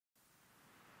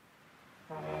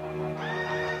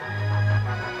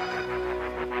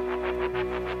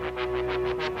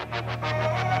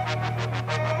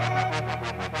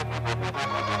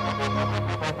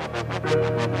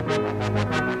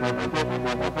In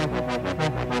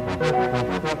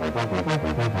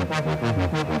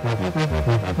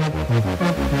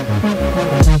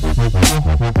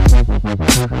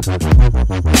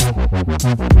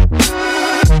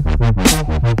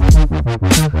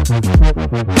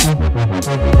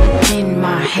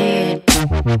my head.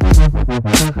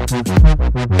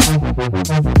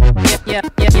 Yeah.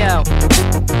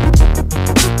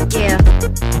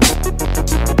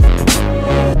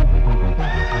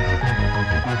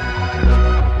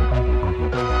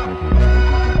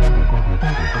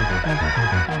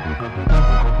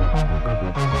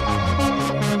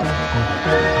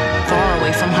 Far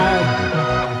away from home,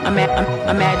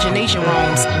 imagination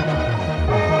roams.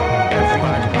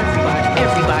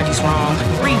 Everybody's wrong.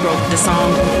 Rewrote the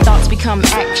song. Thoughts become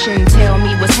action. Tell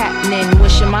me what's happening.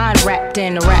 Wish your mind wrapped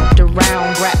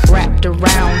around.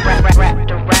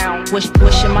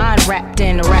 Wish your mind wrapped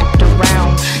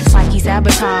around. Psyche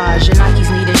sabotage. Your Nikes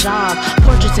need a job.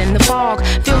 Portraits in the fog.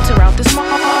 Filter out the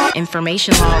smog.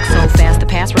 Information log. So fast the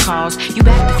past recalls. You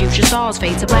back the future stalls.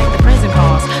 Fade to black the present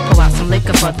calls. Pull out some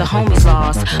liquor but the homies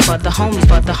lost. But the homies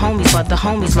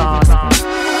lost.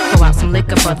 Pull out some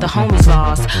liquor but the homies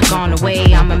lost. Gone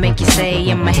away, I'ma make you say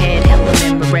in my head, hella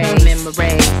memory.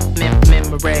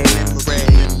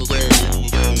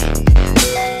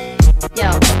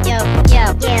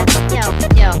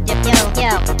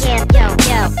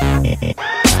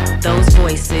 Those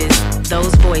voices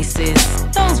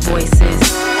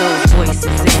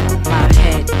in my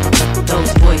head. Those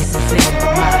voices in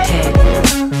my head.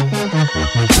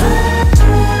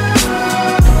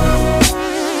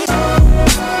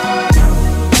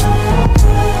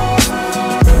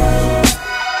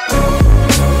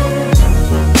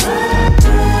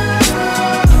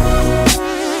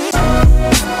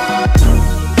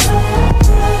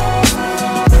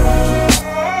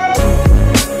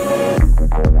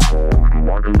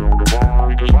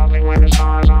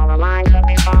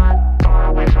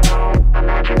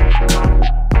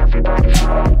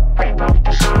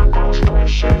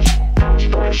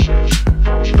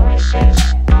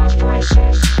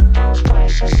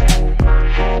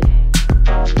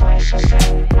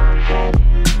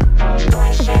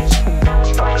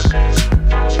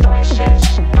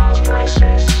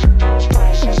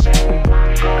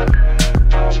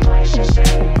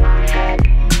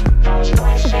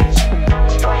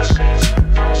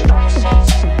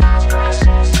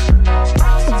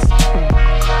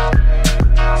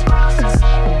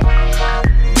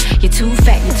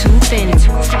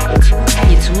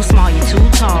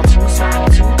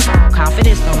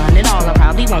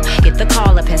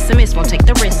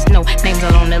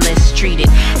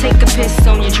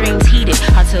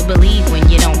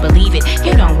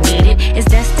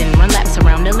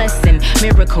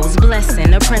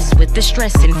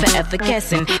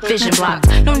 Guessing, vision blocks,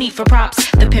 no need for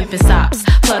props. The pimpin' stops,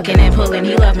 plugging and pulling.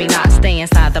 He love me not. Stay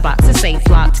inside the box and safe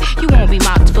locked. You won't be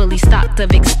mocked, fully stocked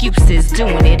of excuses.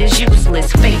 Doing it is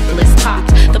useless, faithless.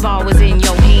 Popped, the ball was in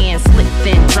your hands, slipped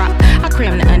then dropped. I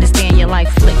cram to understand your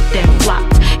life flipped and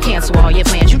flopped. Cancel all your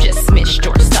plans, you just missed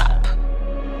your stop.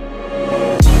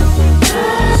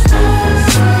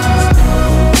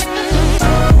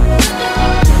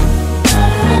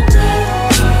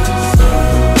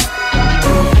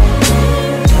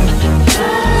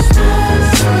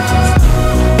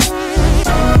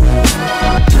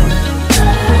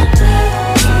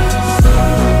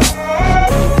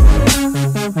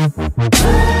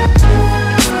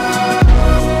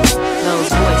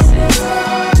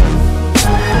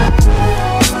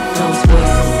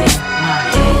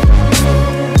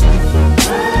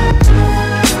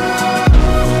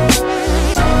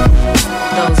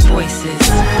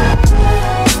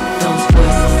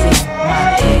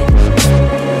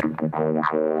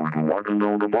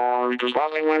 Just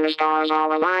loving when the stars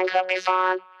all align could be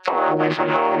fun. Far away from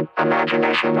home,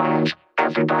 imagination roams.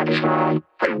 Everybody's wrong,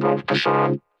 rewrote the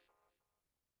song.